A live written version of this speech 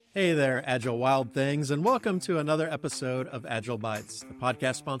Hey there, Agile Wild Things, and welcome to another episode of Agile Bytes, the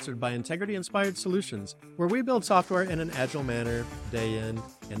podcast sponsored by Integrity Inspired Solutions, where we build software in an agile manner day in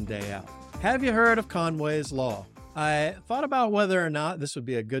and day out. Have you heard of Conway's Law? I thought about whether or not this would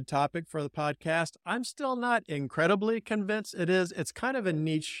be a good topic for the podcast. I'm still not incredibly convinced it is. It's kind of a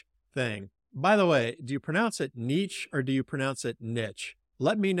niche thing. By the way, do you pronounce it niche or do you pronounce it niche?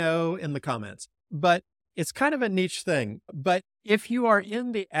 Let me know in the comments. But it's kind of a niche thing, but if you are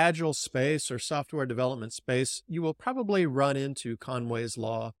in the agile space or software development space, you will probably run into Conway's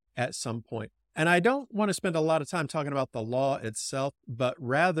Law at some point. And I don't want to spend a lot of time talking about the law itself, but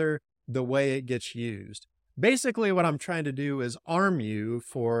rather the way it gets used. Basically, what I'm trying to do is arm you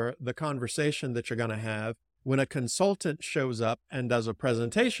for the conversation that you're going to have when a consultant shows up and does a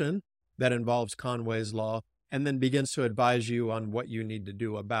presentation that involves Conway's Law and then begins to advise you on what you need to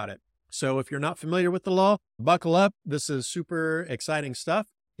do about it. So if you're not familiar with the law, buckle up. This is super exciting stuff.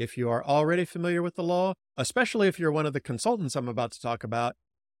 If you are already familiar with the law, especially if you're one of the consultants I'm about to talk about,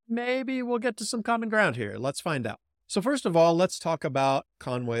 maybe we'll get to some common ground here. Let's find out. So first of all, let's talk about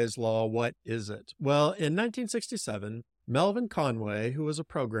Conway's Law. What is it? Well, in 1967, Melvin Conway, who was a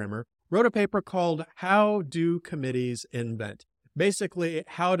programmer, wrote a paper called How Do Committees Invent? Basically,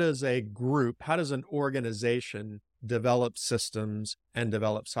 how does a group, how does an organization develop systems and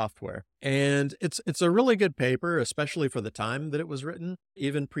develop software? And it's a really good paper, especially for the time that it was written,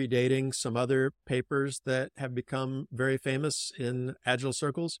 even predating some other papers that have become very famous in agile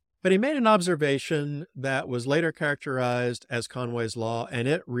circles. But he made an observation that was later characterized as Conway's Law, and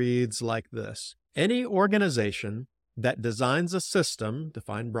it reads like this: any organization that designs a system,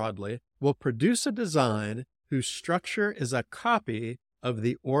 defined broadly, will produce a design whose structure is a copy of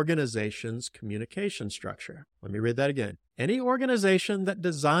the organization's communication structure. Let me read that again. Any organization that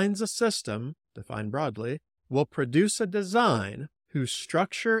designs a system, defined broadly, will produce a design whose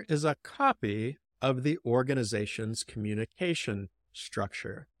structure is a copy of the organization's communication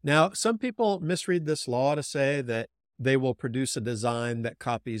structure. Now, some people misread this law to say that they will produce a design that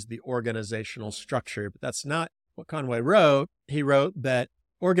copies the organizational structure, but that's not what Conway wrote. He wrote that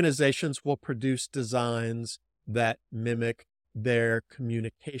organizations will produce designs that mimic their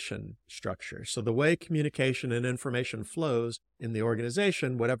communication structure. So the way communication and information flows in the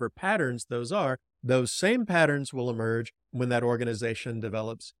organization, whatever patterns those are, those same patterns will emerge when that organization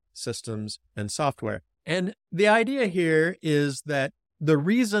develops systems and software. And the idea here is that the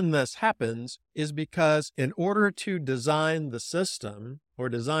reason this happens is because in order to design the system or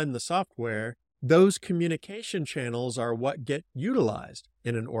design the software, those communication channels are what get utilized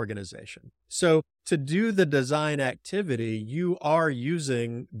in an organization. So to do the design activity, you are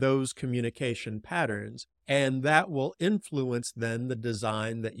using those communication patterns, and that will influence then the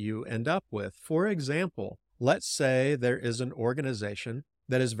design that you end up with. For example, let's say there is an organization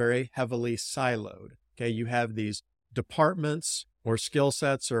that is very heavily siloed. Okay, you have these departments or skill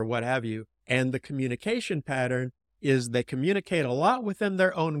sets or what have you, and the communication pattern is they communicate a lot within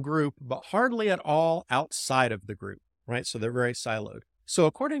their own group, but hardly at all outside of the group, right? So they're very siloed. So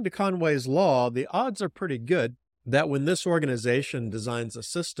according to Conway's Law, the odds are pretty good that when this organization designs a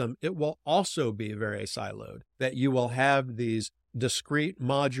system, it will also be very siloed, that you will have these discrete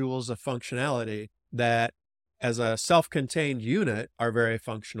modules of functionality that as a self-contained unit are very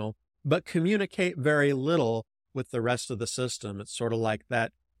functional, but communicate very little with the rest of the system. It's sort of like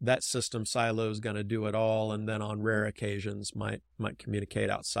that system silo is going to do it all, and then on rare occasions might communicate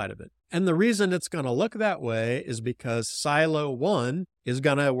outside of it. And the reason it's going to look that way is because silo one is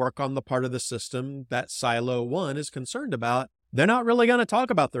going to work on the part of the system that silo one is concerned about. They're not really going to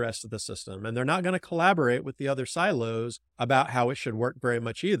talk about the rest of the system, and they're not going to collaborate with the other silos about how it should work very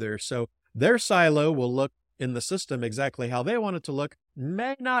much either. So their silo will look in the system exactly how they want it to look,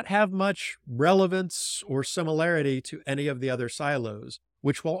 may not have much relevance or similarity to any of the other silos,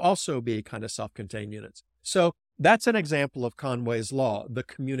 which will also be kind of self-contained units. So that's an example of Conway's Law, the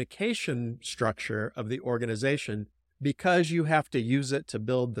communication structure of the organization. Because you have to use it to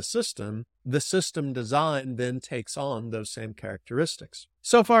build the system design then takes on those same characteristics.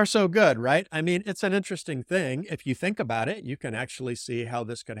 So far, so good, right? I mean, it's an interesting thing. If you think about it, you can actually see how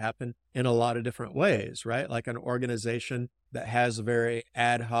this could happen in a lot of different ways, right? Like an organization that has very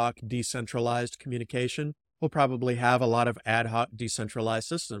ad hoc, decentralized communication will probably have a lot of ad hoc, decentralized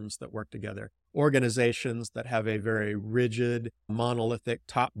systems that work together. Organizations that have a very rigid, monolithic,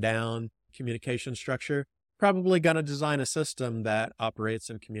 top-down communication structure probably going to design a system that operates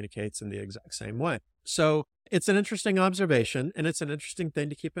and communicates in the exact same way. So it's an interesting observation, and it's an interesting thing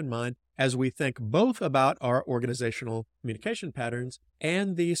to keep in mind as we think both about our organizational communication patterns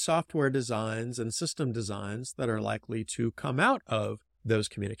and the software designs and system designs that are likely to come out of those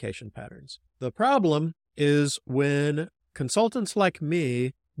communication patterns. The problem is when consultants like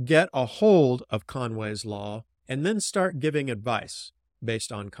me get a hold of Conway's law and then start giving advice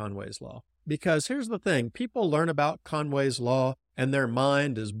based on Conway's law. Because here's the thing, people learn about Conway's law and their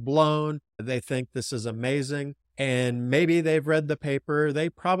mind is blown. They think this is amazing. And maybe they've read the paper. They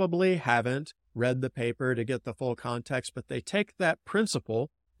probably haven't read the paper to get the full context, but they take that principle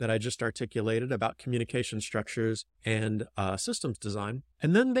that I just articulated about communication structures and systems design,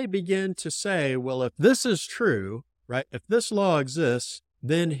 and then they begin to say, well, if this is true, right, if this law exists,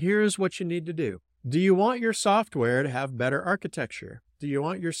 then here's what you need to do. Do you want your software to have better architecture? Do you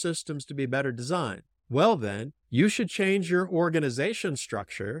want your systems to be better designed? Well, then you should change your organization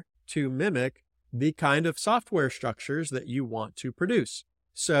structure to mimic the kind of software structures that you want to produce.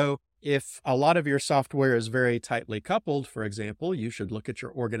 So if a lot of your software is very tightly coupled, for example, you should look at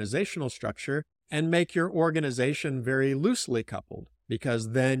your organizational structure and make your organization very loosely coupled,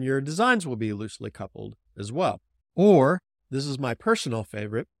 because then your designs will be loosely coupled as well. Or, this is my personal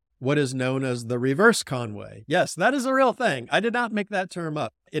favorite, what is known as the reverse Conway. Yes, that is a real thing. I did not make that term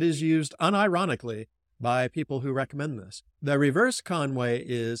up. It is used unironically by people who recommend this. The reverse Conway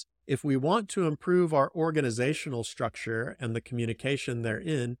is, if we want to improve our organizational structure and the communication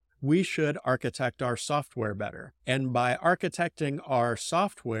therein, we should architect our software better. And by architecting our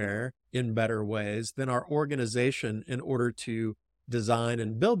software in better ways, then our organization, in order to design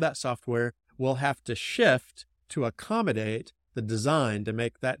and build that software, will have to shift to accommodate the design to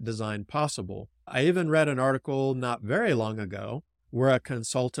make that design possible. I even read an article not very long ago where a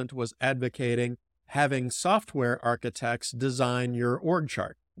consultant was advocating having software architects design your org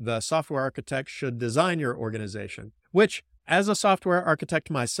chart. The software architect should design your organization, which, as a software architect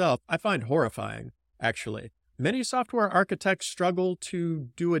myself, I find horrifying, actually. Many software architects struggle to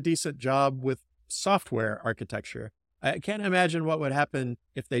do a decent job with software architecture. I can't imagine what would happen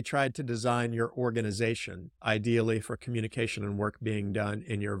if they tried to design your organization, ideally for communication and work being done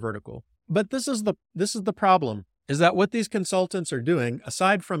in your vertical. But this is the problem, is that what these consultants are doing,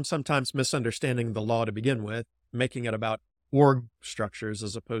 aside from sometimes misunderstanding the law to begin with, making it about org structures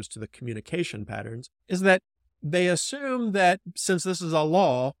as opposed to the communication patterns, is that they assume that since this is a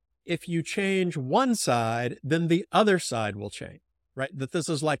law, if you change one side, then the other side will change, right? That this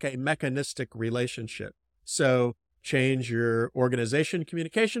is like a mechanistic relationship. So change your organization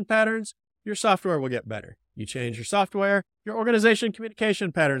communication patterns, your software will get better. You change your software, your organization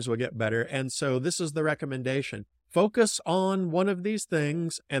communication patterns will get better. And so this is the recommendation. Focus on one of these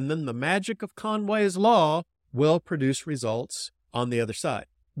things, and then the magic of Conway's law will produce results on the other side.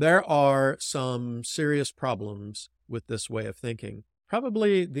 There are some serious problems with this way of thinking.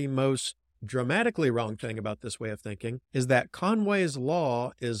 Probably the most dramatically wrong thing about this way of thinking is that Conway's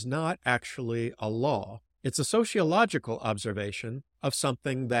law is not actually a law. It's a sociological observation of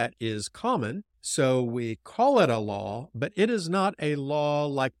something that is common, so we call it a law, but it is not a law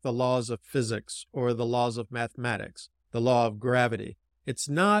like the laws of physics or the laws of mathematics, the law of gravity. It's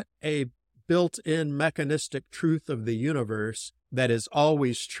not a built-in mechanistic truth of the universe that is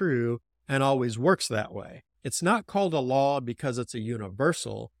always true and always works that way. It's not called a law because it's a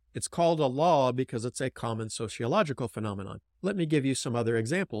universal. It's called a law because it's a common sociological phenomenon. Let me give you some other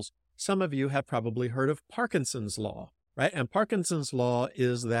examples. Some of you have probably heard of Parkinson's law, right? And Parkinson's law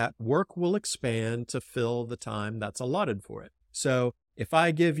is that work will expand to fill the time that's allotted for it. So if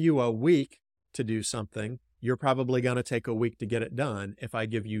I give you a week to do something, you're probably going to take a week to get it done. If I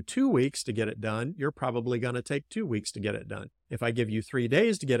give you 2 weeks to get it done, you're probably going to take 2 weeks to get it done. If I give you 3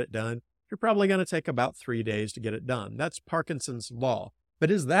 days to get it done, you're probably going to take about 3 days to get it done. That's Parkinson's law. But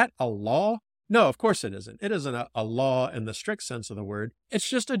is that a law? No, of course it isn't. It isn't a law in the strict sense of the word. It's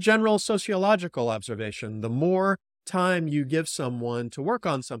just a general sociological observation. The more time you give someone to work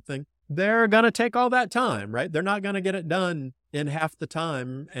on something, they're going to take all that time, right? They're not going to get it done in half the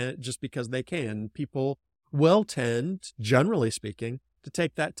time just because they can. People will tend, generally speaking, to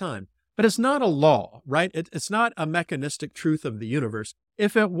take that time. But it's not a law, right? It's not a mechanistic truth of the universe.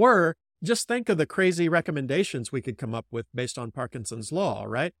 If it were, just think of the crazy recommendations we could come up with based on Parkinson's law,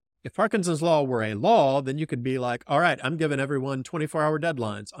 right? If Parkinson's law were a law, then you could be like, all right, I'm giving everyone 24-hour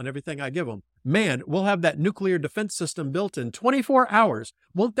deadlines on everything I give them. Man, we'll have that nuclear defense system built in 24 hours.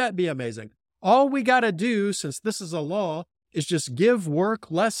 Won't that be amazing? All we got to do, since this is a law, is just give work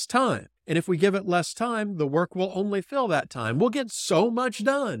less time. And if we give it less time, the work will only fill that time. We'll get so much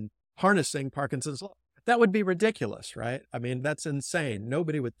done harnessing Parkinson's law. That would be ridiculous, right? I mean, that's insane.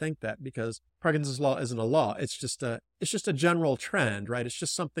 Nobody would think that because Parkinson's law isn't a law. It's just a general trend, right? It's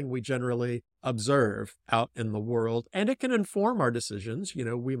just something we generally observe out in the world, and it can inform our decisions. You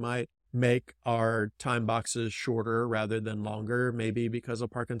know, we might make our time boxes shorter rather than longer, maybe because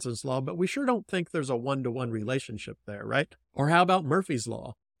of Parkinson's law, but we sure don't think there's a one-to-one relationship there, right? Or how about Murphy's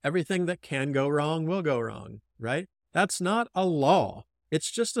law? Everything that can go wrong will go wrong, right? That's not a law.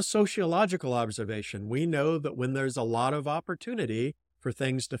 It's just a sociological observation. We know that when there's a lot of opportunity for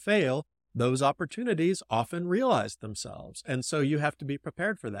things to fail, those opportunities often realize themselves. And so you have to be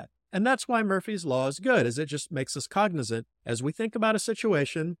prepared for that. And that's why Murphy's law is good, is it just makes us cognizant as we think about a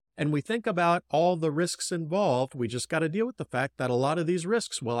situation and we think about all the risks involved. We just got to deal with the fact that a lot of these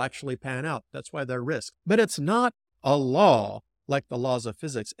risks will actually pan out. That's why they're risks. But it's not a law like the laws of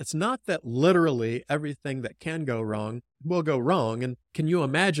physics. It's not that literally everything that can go wrong will go wrong. And can you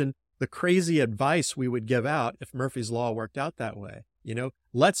imagine the crazy advice we would give out if Murphy's law worked out that way?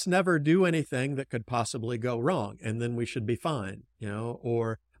 Let's never do anything that could possibly go wrong, and then we should be fine,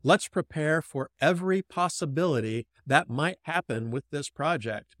 or let's prepare for every possibility that might happen with this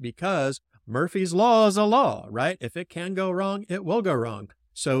project because Murphy's law is a law, right? If it can go wrong, it will go wrong.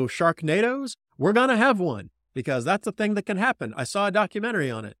 So Sharknadoes, we're going to have one because that's a thing that can happen. I saw a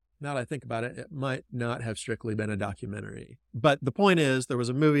documentary on it. Now that I think about it, it might not have strictly been a documentary. But the point is, there was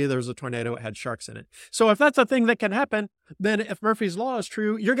a movie, there was a tornado, it had sharks in it. So if that's a thing that can happen, then if Murphy's law is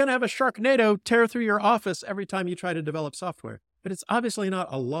true, you're going to have a Sharknado tear through your office every time you try to develop software. But it's obviously not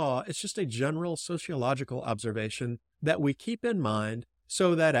a law. It's just a general sociological observation that we keep in mind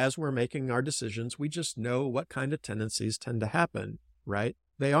so that as we're making our decisions, we just know what kind of tendencies tend to happen, right?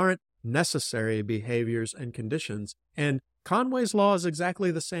 They aren't necessary behaviors and conditions. And Conway's law is exactly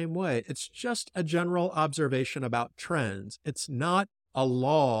the same way. It's just a general observation about trends. It's not a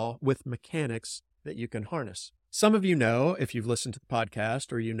law with mechanics that you can harness. Some of you know, if you've listened to the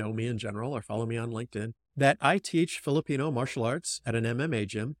podcast or you know me in general or follow me on LinkedIn, that I teach Filipino martial arts at an MMA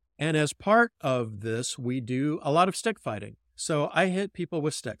gym. And as part of this, we do a lot of stick fighting. So I hit people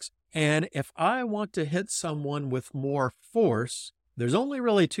with sticks. And if I want to hit someone with more force, there's only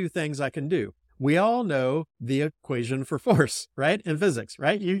really two things I can do. We all know the equation for force, right? In physics,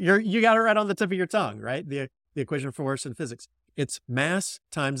 right? You got it right on the tip of your tongue, right? The equation for force in physics. It's mass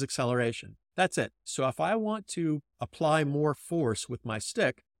times acceleration. That's it. So if I want to apply more force with my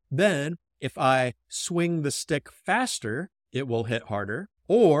stick, then if I swing the stick faster, it will hit harder.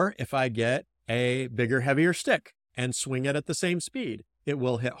 Or if I get a bigger, heavier stick and swing it at the same speed, it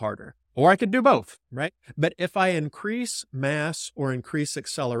will hit harder. Or I could do both, right? But if I increase mass or increase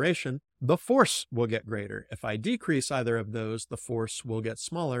acceleration, the force will get greater. If I decrease either of those, the force will get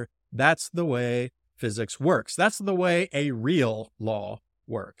smaller. That's the way physics works. That's the way a real law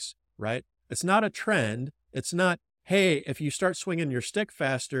works, right? It's not a trend. It's not, hey, if you start swinging your stick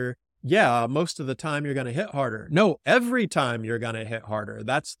faster, yeah, most of the time you're going to hit harder. No, every time you're going to hit harder.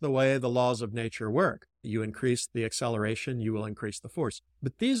 That's the way the laws of nature work. You increase the acceleration, you will increase the force.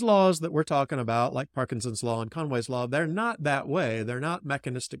 But these laws that we're talking about, like Parkinson's law and Conway's law, they're not that way. They're not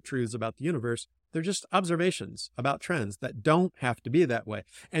mechanistic truths about the universe. They're just observations about trends that don't have to be that way.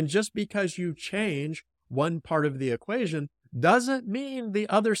 And just because you change one part of the equation doesn't mean the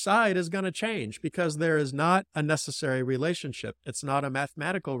other side is going to change, because there is not a necessary relationship. It's not a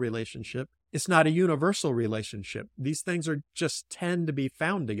mathematical relationship. It's not a universal relationship. These things are just tend to be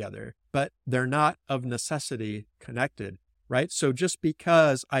found together, but they're not of necessity connected, right? So just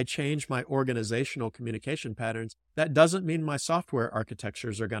because I change my organizational communication patterns, that doesn't mean my software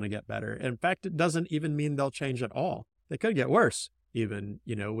architectures are going to get better. In fact, it doesn't even mean they'll change at all. They could get worse, even,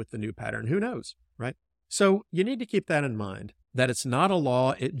 with the new pattern. Who knows, right? So you need to keep that in mind, that it's not a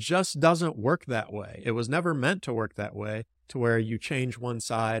law. It just doesn't work that way. It was never meant to work that way, to where you change one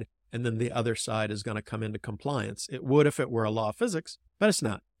side and then the other side is going to come into compliance. It would if it were a law of physics, but it's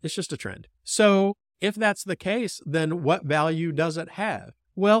not. It's just a trend. So if that's the case, then what value does it have?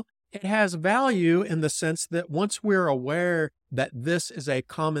 Well, it has value in the sense that once we're aware that this is a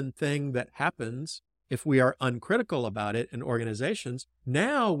common thing that happens, if we are uncritical about it in organizations,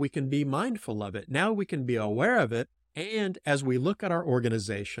 now we can be mindful of it. Now we can be aware of it. And as we look at our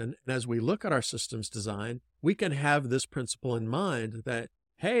organization and as we look at our systems design, we can have this principle in mind that,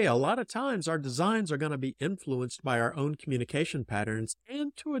 hey, a lot of times our designs are going to be influenced by our own communication patterns,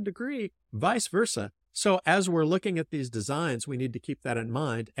 and to a degree, vice versa. So as we're looking at these designs, we need to keep that in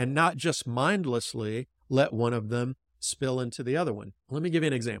mind and not just mindlessly let one of them spill into the other one. Let me give you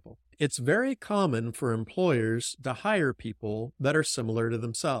an example. It's very common for employers to hire people that are similar to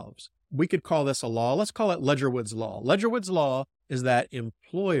themselves. We could call this a law. Let's call it Ledgerwood's law. Ledgerwood's law is that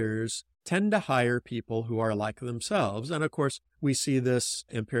employers tend to hire people who are like themselves. And of course, we see this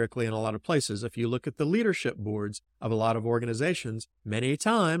empirically in a lot of places. If you look at the leadership boards of a lot of organizations, many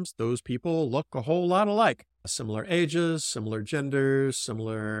times those people look a whole lot alike. similar ages, similar genders,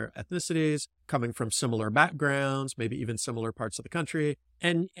 similar ethnicities, coming from similar backgrounds, maybe even similar parts of the country.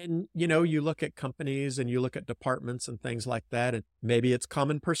 And you look at companies and you look at departments and things like that, and maybe it's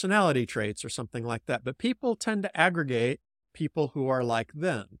common personality traits or something like that. But people tend to aggregate people who are like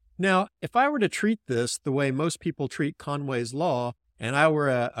them. Now, if I were to treat this the way most people treat Conway's law, and I were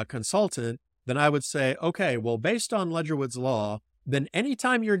a consultant, then I would say, okay, well, based on Ledgerwood's law, then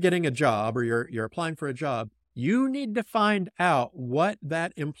anytime you're getting a job or you're applying for a job, you need to find out what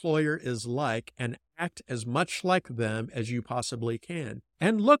that employer is like and act as much like them as you possibly can,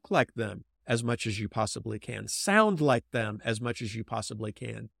 and look like them as much as you possibly can, sound like them as much as you possibly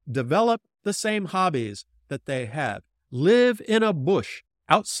can, develop the same hobbies that they have, live in a bush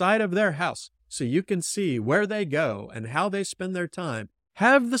outside of their house so you can see where they go and how they spend their time,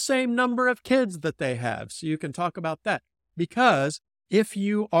 have the same number of kids that they have so you can talk about that. Because if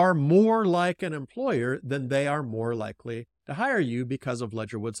you are more like an employer, then they are more likely to hire you because of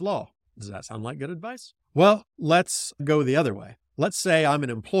Ledgerwood's law. Does that sound like good advice? Well, let's go the other way. Let's say I'm an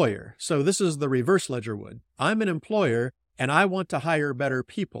employer. So this is the reverse Ledgerwood. I'm an employer and I want to hire better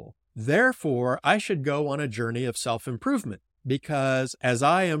people. Therefore, I should go on a journey of self-improvement, because as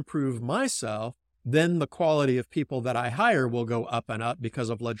I improve myself, then the quality of people that I hire will go up and up because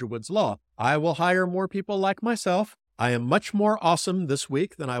of Ledgerwood's law. I will hire more people like myself. I am much more awesome this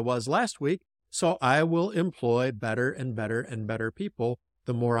week than I was last week, so I will employ better and better and better people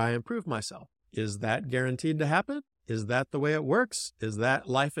the more I improve myself. Is that guaranteed to happen? Is that the way it works? Is that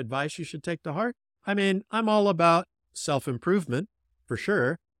life advice you should take to heart? I mean, I'm all about self-improvement, for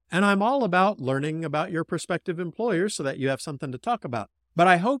sure, and I'm all about learning about your prospective employers so that you have something to talk about. But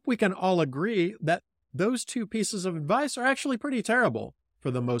I hope we can all agree that those two pieces of advice are actually pretty terrible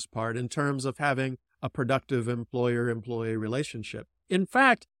for the most part in terms of having a productive employer-employee relationship. In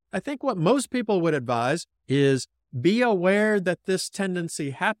fact, I think what most people would advise is be aware that this tendency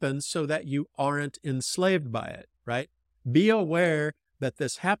happens so that you aren't enslaved by it, right? Be aware that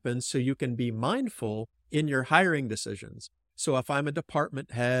this happens so you can be mindful in your hiring decisions. So if I'm a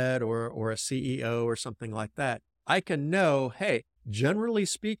department head or a CEO or something like that, I can know, hey, generally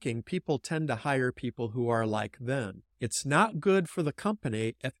speaking, people tend to hire people who are like them. It's not good for the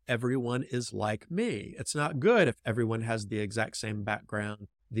company if everyone is like me. It's not good if everyone has the exact same background,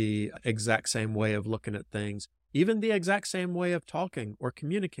 the exact same way of looking at things, even the exact same way of talking or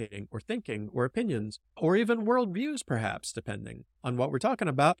communicating or thinking or opinions, or even worldviews, perhaps, depending on what we're talking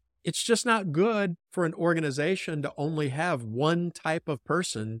about. It's just not good for an organization to only have one type of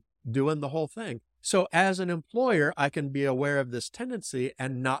person doing the whole thing. So as an employer, I can be aware of this tendency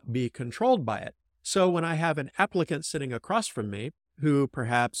and not be controlled by it. So when I have an applicant sitting across from me who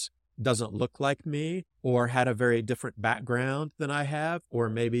perhaps doesn't look like me or had a very different background than I have, or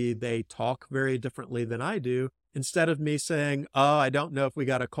maybe they talk very differently than I do, instead of me saying, oh, I don't know if we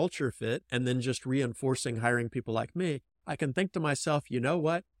got a culture fit, and then just reinforcing hiring people like me, I can think to myself, you know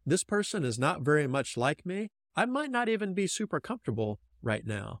what? This person is not very much like me. I might not even be super comfortable right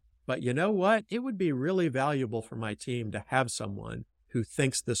now. But you know what? It would be really valuable for my team to have someone who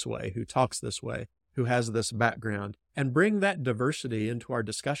thinks this way, who talks this way, who has this background, and bring that diversity into our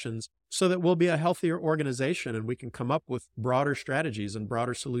discussions so that we'll be a healthier organization and we can come up with broader strategies and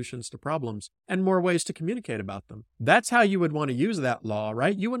broader solutions to problems and more ways to communicate about them. That's how you would want to use that law,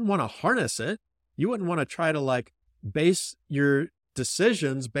 right? You wouldn't want to harness it. You wouldn't want to try to base your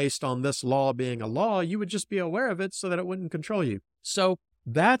decisions based on this law being a law. You would just be aware of it so that it wouldn't control you. So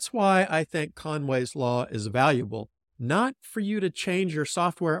that's why I think Conway's law is valuable, not for you to change your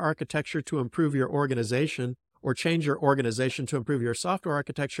software architecture to improve your organization or change your organization to improve your software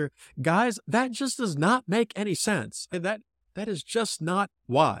architecture. Guys, that just does not make any sense. That is just not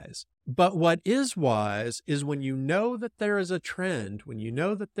wise. But what is wise is when you know that there is a trend, when you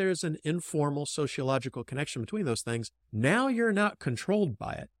know that there's an informal sociological connection between those things, now you're not controlled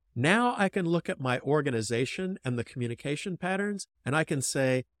by it. Now I can look at my organization and the communication patterns, and I can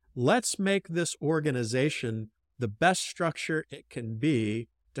say, let's make this organization the best structure it can be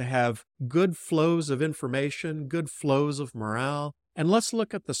to have good flows of information, good flows of morale. And let's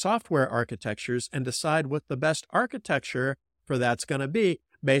look at the software architectures and decide what the best architecture for that's going to be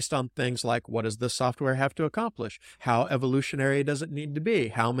based on things like, what does the software have to accomplish? How evolutionary does it need to be?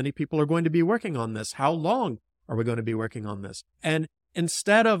 How many people are going to be working on this? How long are we going to be working on this? And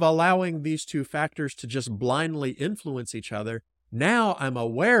instead of allowing these two factors to just blindly influence each other, now I'm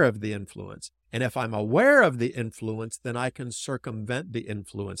aware of the influence. And if I'm aware of the influence, then I can circumvent the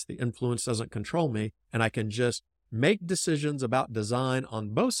influence. The influence doesn't control me, and I can just make decisions about design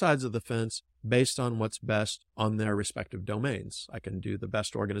on both sides of the fence based on what's best on their respective domains. I can do the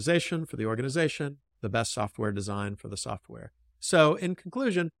best organization for the organization, the best software design for the software. So in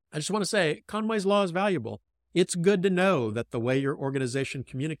conclusion, I just want to say Conway's Law is valuable. It's good to know that the way your organization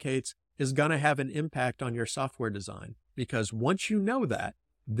communicates is going to have an impact on your software design, because once you know that,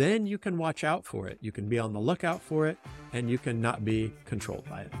 then you can watch out for it. You can be on the lookout for it, and you can not be controlled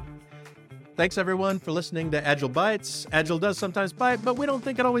by it. Thanks, everyone, for listening to Agile Bites. Agile does sometimes bite, but we don't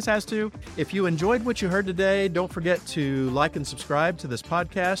think it always has to. If you enjoyed what you heard today, don't forget to like and subscribe to this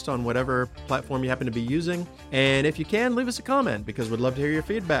podcast on whatever platform you happen to be using. And if you can, leave us a comment, because we'd love to hear your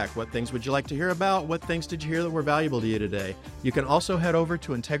feedback. What things would you like to hear about? What things did you hear that were valuable to you today? You can also head over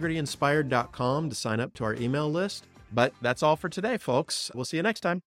to integrityinspired.com to sign up to our email list. But that's all for today, folks. We'll see you next time.